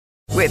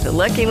With the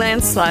Lucky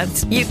Land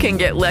Slots, you can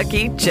get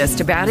lucky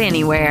just about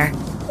anywhere.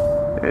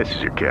 This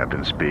is your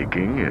captain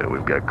speaking.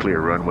 We've got clear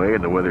runway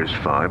and the weather's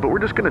fine, but we're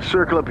just going to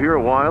circle up here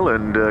a while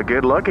and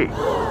get lucky.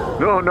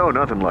 No,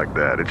 nothing like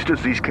that. It's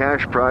just these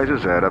cash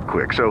prizes add up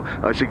quick. So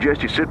I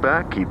suggest you sit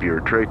back, keep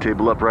your tray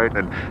table upright,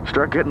 and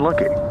start getting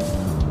lucky.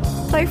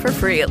 Play for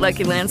free at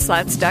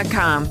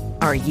LuckyLandSlots.com.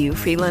 Are you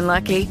feeling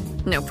lucky?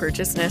 No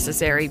purchase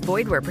necessary.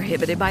 Void where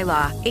prohibited by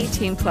law.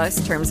 18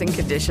 plus terms and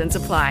conditions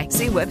apply.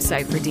 See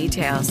website for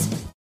details.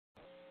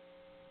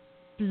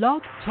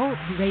 Blog Talk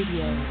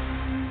Radio.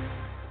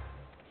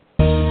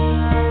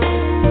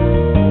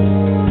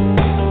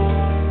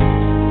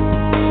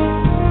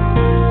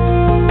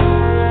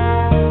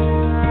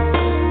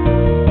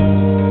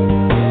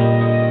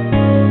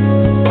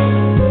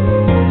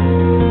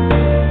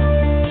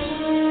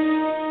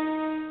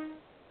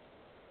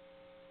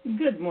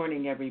 Good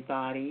morning,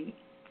 everybody,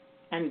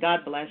 and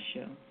God bless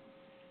you.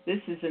 This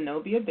is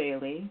Zenobia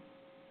Bailey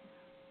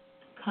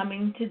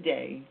coming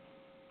today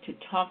to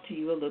talk to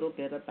you a little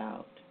bit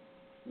about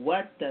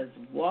what does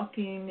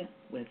walking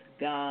with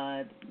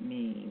God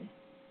mean.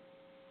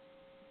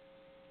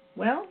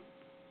 Well,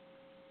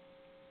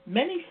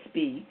 many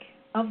speak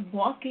of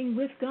walking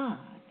with God.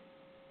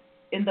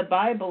 In the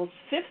Bible's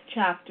 5th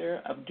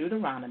chapter of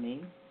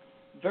Deuteronomy,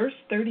 verse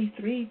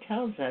 33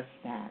 tells us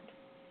that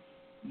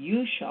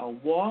you shall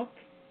walk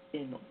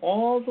in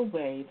all the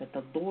way that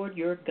the Lord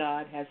your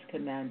God has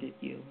commanded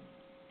you,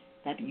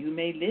 that you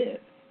may live,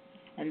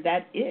 and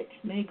that it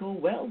may go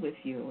well with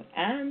you,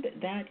 and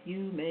that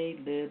you may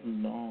live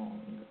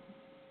long.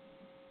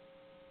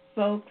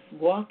 Folks,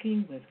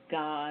 walking with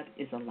God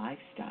is a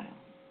lifestyle.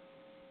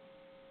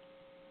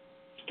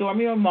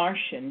 Stormy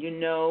O'Martian, you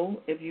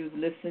know, if you've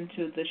listened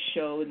to the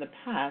show in the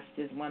past,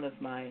 is one of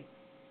my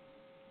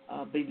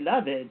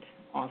beloved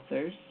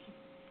authors.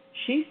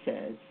 She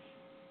says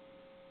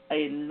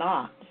a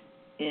lot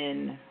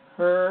in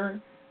her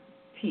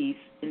piece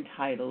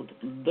entitled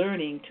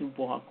Learning to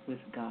Walk with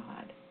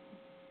God.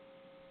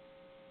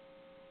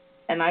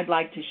 And I'd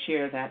like to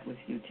share that with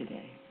you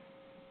today.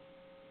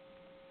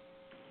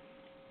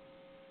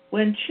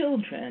 When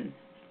children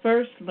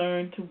first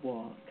learn to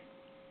walk,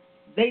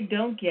 they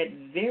don't get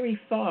very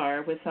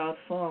far without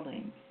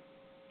falling.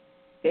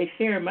 They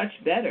fare much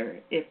better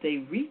if they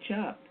reach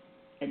up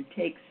and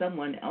take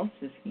someone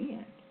else's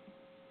hand.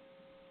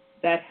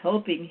 That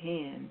helping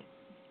hand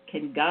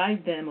can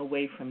guide them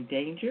away from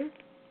danger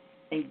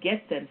and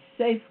get them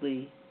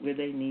safely where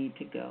they need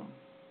to go.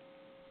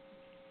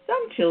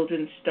 Some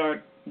children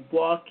start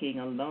walking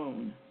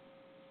alone,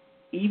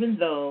 even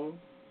though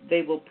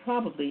they will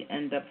probably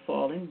end up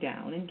falling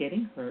down and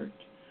getting hurt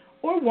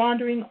or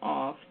wandering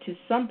off to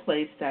some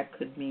place that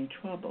could mean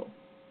trouble.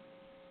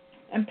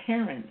 And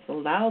parents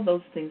allow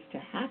those things to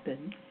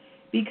happen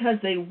because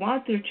they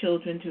want their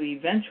children to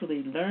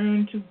eventually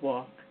learn to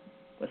walk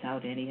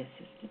without any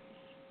assistance.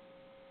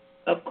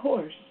 Of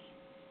course,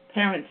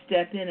 parents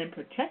step in and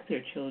protect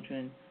their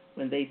children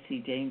when they see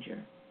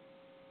danger.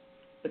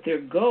 But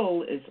their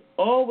goal is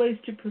always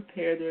to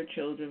prepare their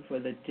children for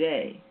the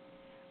day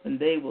when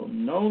they will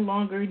no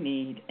longer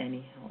need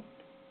any help.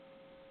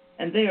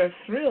 And they are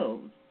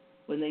thrilled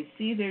when they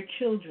see their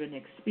children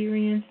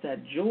experience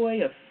that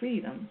joy of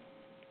freedom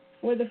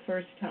for the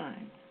first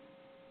time.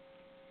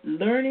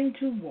 Learning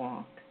to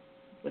walk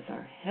with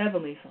our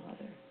Heavenly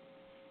Father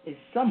is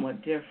somewhat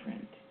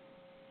different.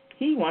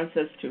 He wants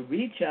us to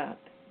reach up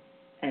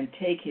and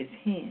take His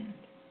hand,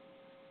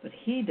 but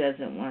He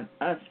doesn't want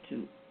us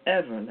to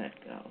ever let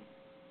go.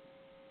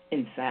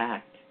 In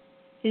fact,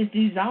 His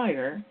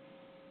desire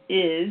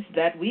is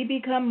that we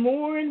become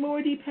more and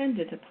more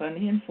dependent upon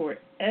Him for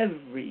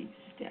every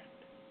step.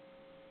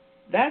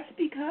 That's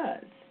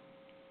because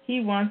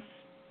He wants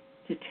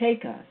to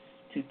take us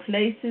to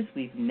places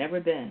we've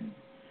never been,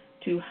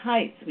 to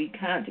heights we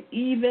can't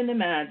even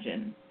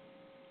imagine.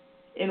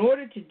 In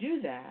order to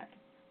do that,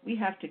 we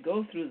have to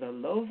go through the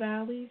low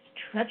valleys,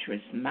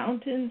 treacherous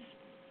mountains,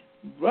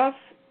 rough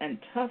and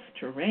tough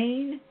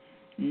terrain,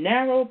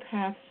 narrow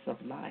paths of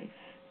life,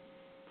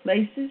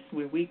 places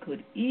where we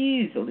could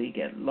easily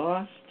get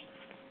lost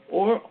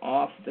or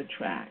off the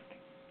track.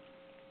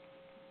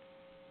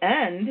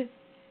 And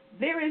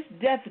there is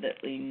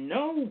definitely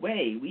no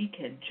way we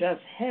can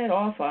just head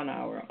off on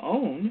our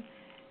own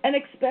and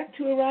expect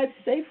to arrive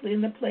safely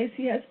in the place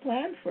He has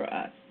planned for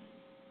us.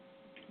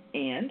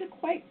 And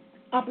quite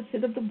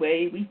opposite of the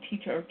way we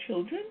teach our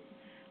children,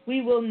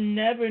 we will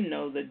never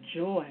know the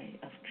joy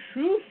of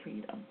true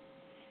freedom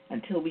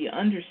until we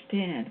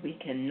understand we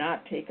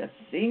cannot take a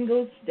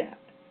single step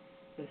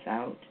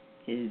without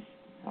His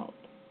help.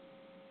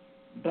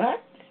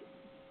 But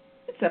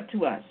it's up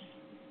to us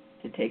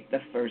to take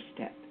the first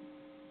step.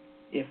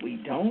 If we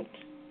don't,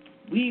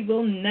 we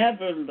will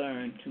never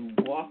learn to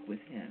walk with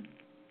Him.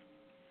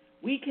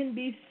 We can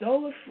be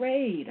so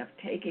afraid of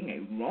taking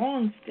a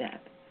wrong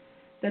step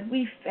that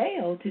we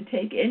fail to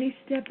take any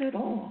step at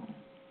all.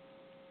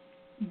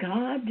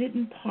 God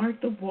didn't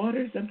part the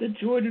waters of the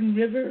Jordan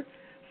River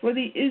for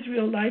the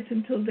Israelites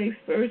until they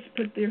first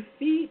put their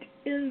feet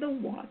in the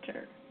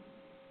water.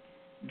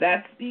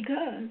 That's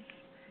because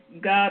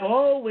God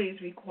always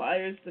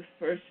requires the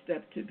first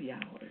step to be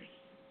ours.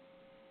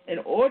 In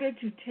order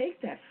to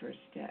take that first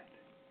step,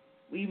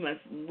 we must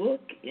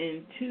look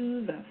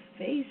into the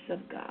face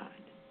of God,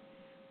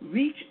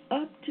 reach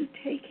up to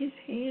take his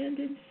hand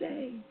and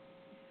say,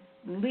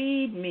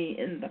 lead me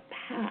in the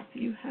path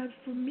you have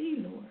for me,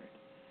 Lord.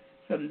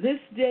 From this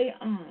day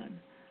on,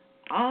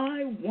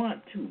 I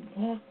want to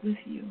walk with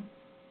you.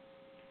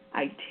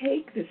 I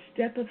take the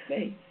step of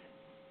faith,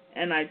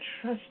 and I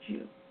trust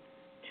you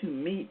to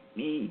meet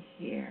me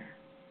here.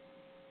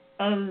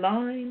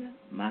 Align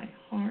my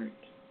heart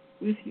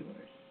with yours.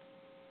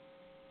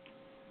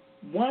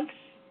 Once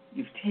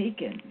you've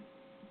taken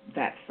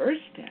that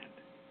first step,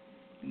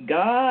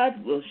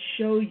 God will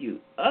show you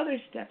other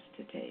steps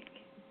to take.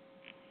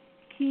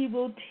 He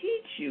will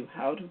teach you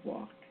how to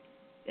walk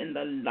in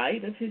the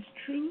light of his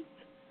truth,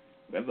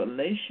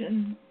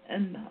 revelation,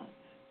 and love.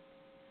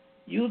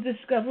 You'll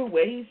discover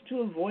ways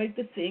to avoid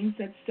the things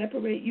that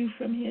separate you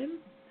from him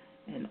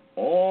and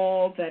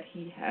all that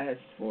he has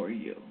for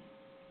you.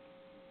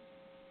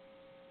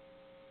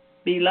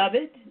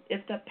 Beloved,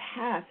 if the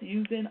path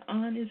you've been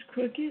on is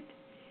crooked,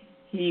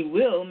 he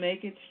will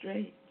make it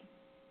straight.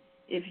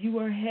 If you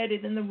are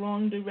headed in the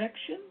wrong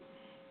direction,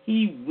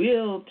 he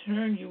will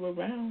turn you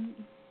around.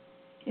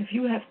 If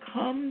you have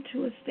come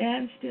to a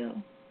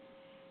standstill,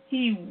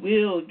 he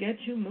will get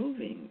you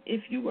moving.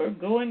 If you are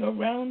going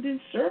around in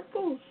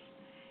circles,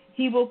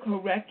 he will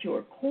correct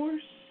your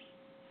course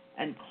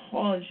and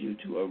cause you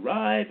to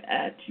arrive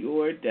at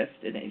your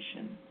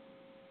destination.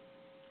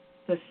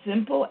 The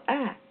simple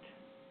act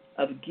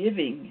of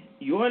giving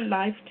your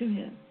life to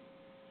him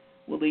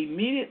will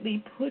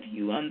immediately put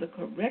you on the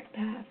correct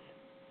path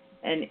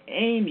and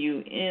aim you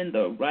in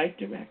the right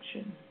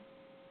direction.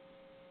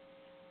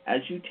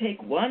 As you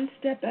take one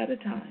step at a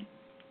time,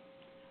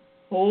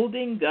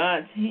 holding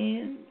God's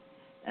hand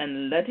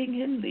and letting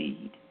him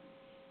lead,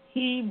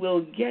 he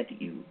will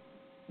get you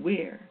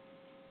where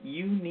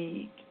you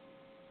need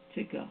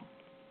to go.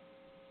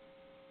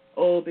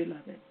 Oh,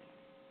 beloved,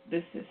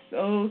 this is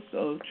so,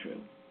 so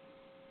true.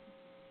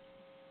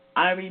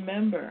 I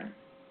remember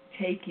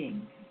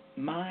taking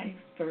my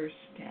first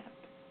step,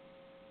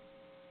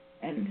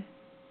 and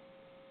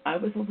I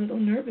was a little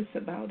nervous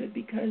about it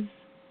because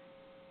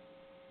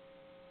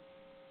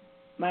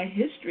my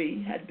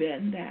history had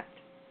been that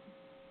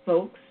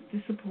folks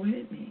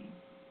disappointed me.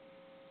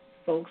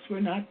 Folks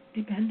were not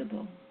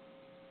dependable.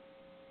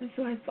 And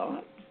so I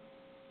thought,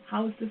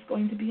 how is this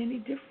going to be any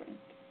different?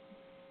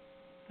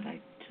 But I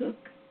took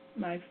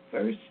my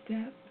first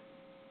step,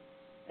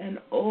 and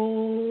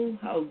oh,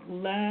 how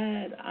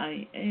glad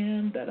I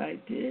am that I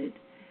did.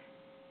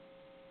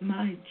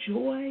 My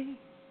joy,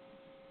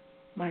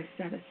 my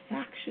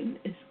satisfaction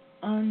is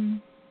I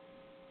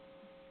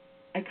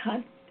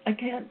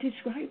can't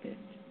describe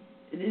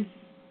it.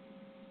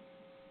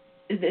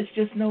 There's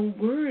just no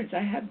words.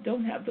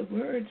 Don't have the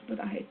words, but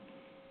I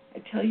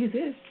tell you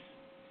this,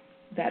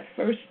 that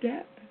first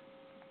step,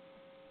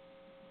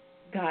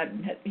 God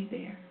met me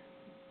there.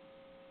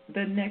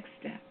 The next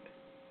step,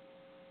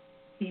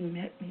 he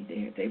met me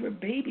there. They were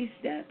baby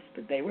steps,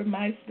 but they were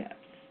my steps.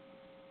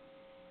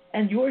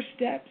 And your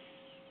steps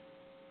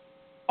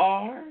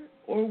are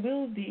or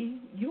will be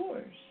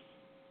yours.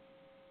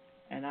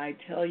 And I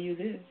tell you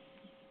this,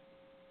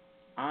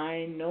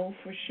 I know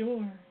for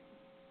sure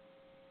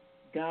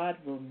God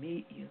will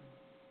meet you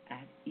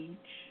at each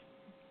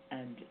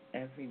and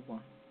every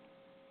one.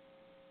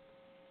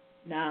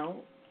 Now,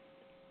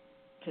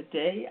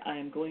 today I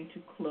am going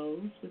to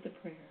close with a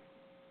prayer.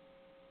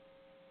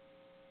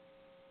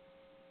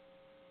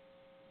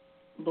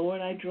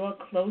 Lord, I draw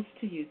close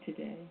to you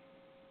today,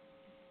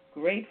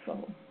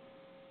 grateful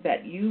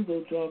that you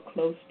will draw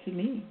close to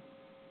me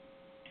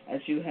as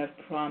you have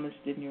promised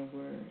in your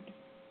word.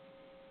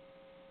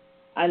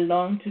 I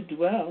long to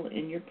dwell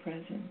in your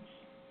presence,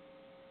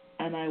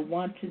 and I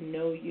want to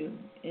know you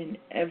in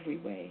every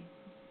way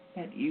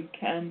that you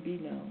can be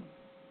known.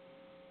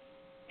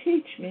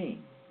 Teach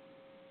me,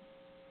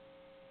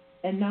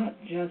 and not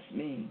just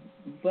me,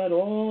 but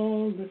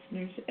all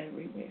listeners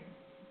everywhere.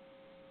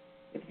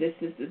 If this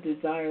is the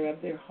desire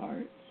of their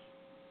hearts,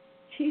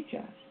 teach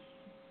us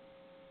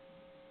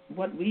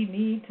what we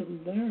need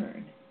to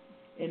learn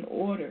in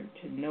order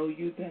to know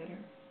you better.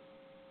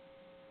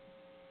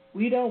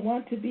 We don't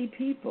want to be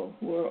people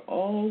who are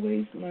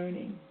always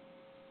learning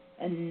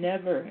and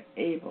never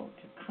able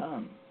to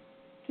come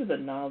to the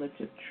knowledge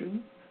of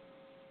truth.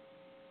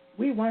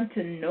 We want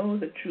to know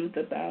the truth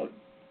about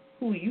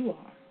who you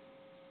are,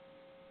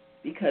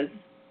 because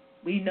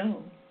we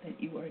know that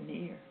you are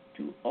near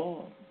to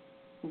all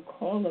who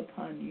call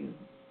upon you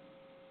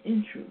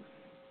in truth.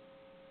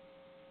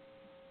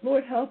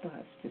 Lord, help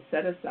us to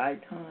set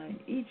aside time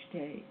each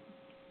day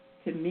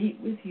to meet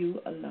with you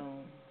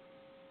alone.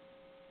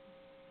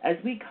 As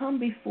we come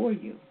before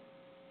you,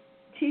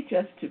 teach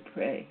us to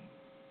pray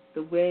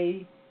the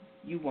way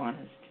you want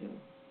us to.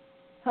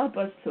 Help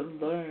us to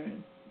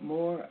learn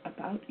more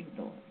about you,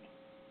 Lord.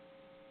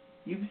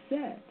 You've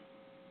said,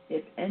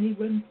 if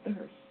anyone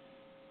thirsts,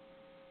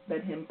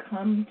 let him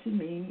come to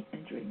me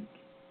and drink.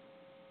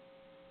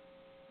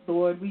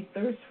 Lord, we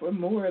thirst for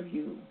more of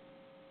you.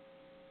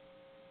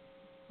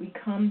 We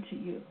come to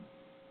you,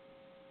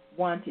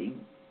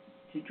 wanting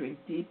to drink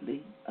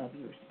deeply of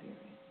your Spirit.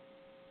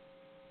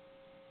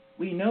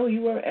 We know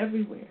you are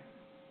everywhere.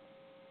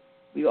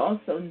 We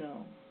also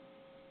know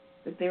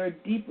that there are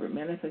deeper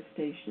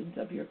manifestations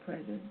of your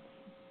presence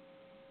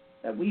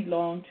that we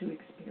long to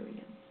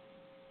experience.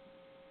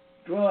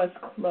 Draw us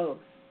close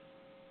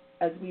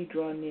as we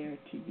draw near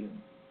to you,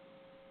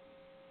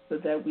 so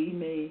that we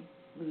may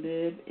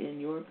live in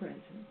your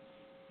presence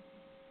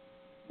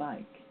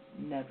like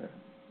never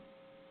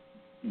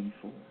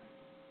before.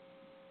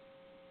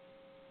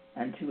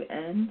 And to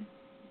end,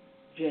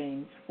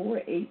 James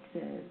 4:8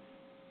 says,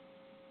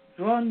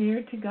 draw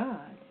near to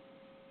God,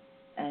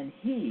 and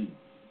he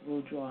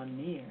will draw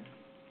near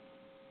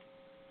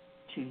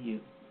to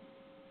you.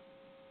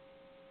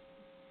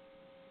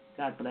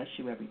 God bless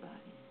you, everybody.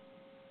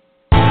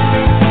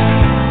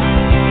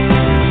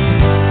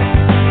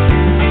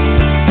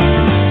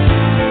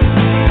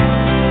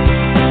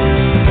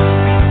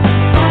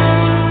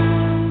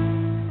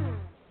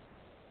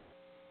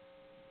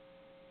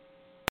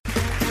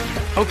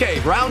 Okay,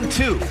 round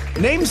two.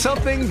 Name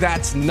something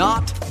that's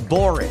not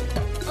boring.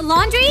 A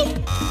laundry?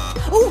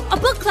 Ooh, a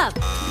book club.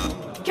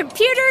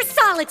 Computer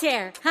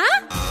solitaire,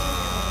 huh?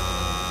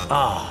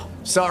 Ah,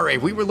 sorry,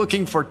 we were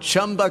looking for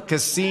Chumba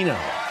Casino.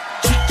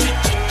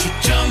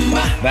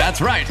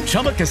 That's right,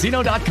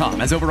 ChumbaCasino.com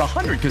has over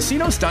 100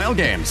 casino-style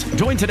games.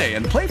 Join today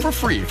and play for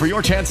free for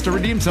your chance to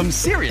redeem some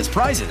serious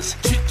prizes.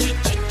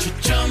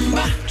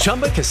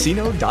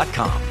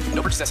 ChumbaCasino.com.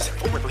 No purchase necessary.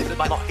 Void where prohibited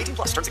by law. 18+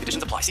 terms and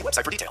conditions apply. See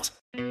website for details.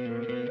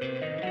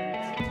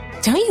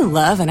 Don't you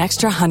love an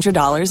extra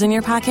 $100 in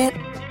your pocket?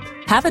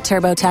 Have a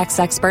TurboTax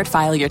expert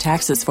file your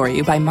taxes for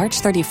you by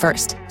March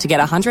 31st to get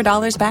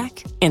 $100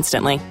 back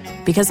instantly.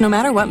 Because no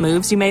matter what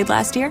moves you made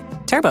last year,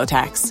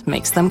 TurboTax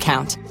makes them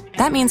count.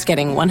 That means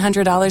getting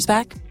 $100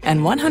 back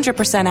and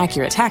 100%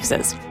 accurate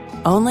taxes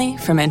only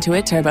from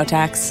Intuit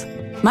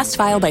TurboTax. Must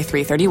file by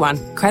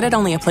 3/31. Credit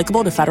only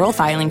applicable to federal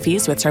filing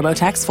fees with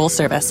TurboTax full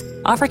service.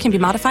 Offer can be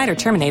modified or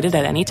terminated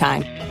at any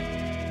time.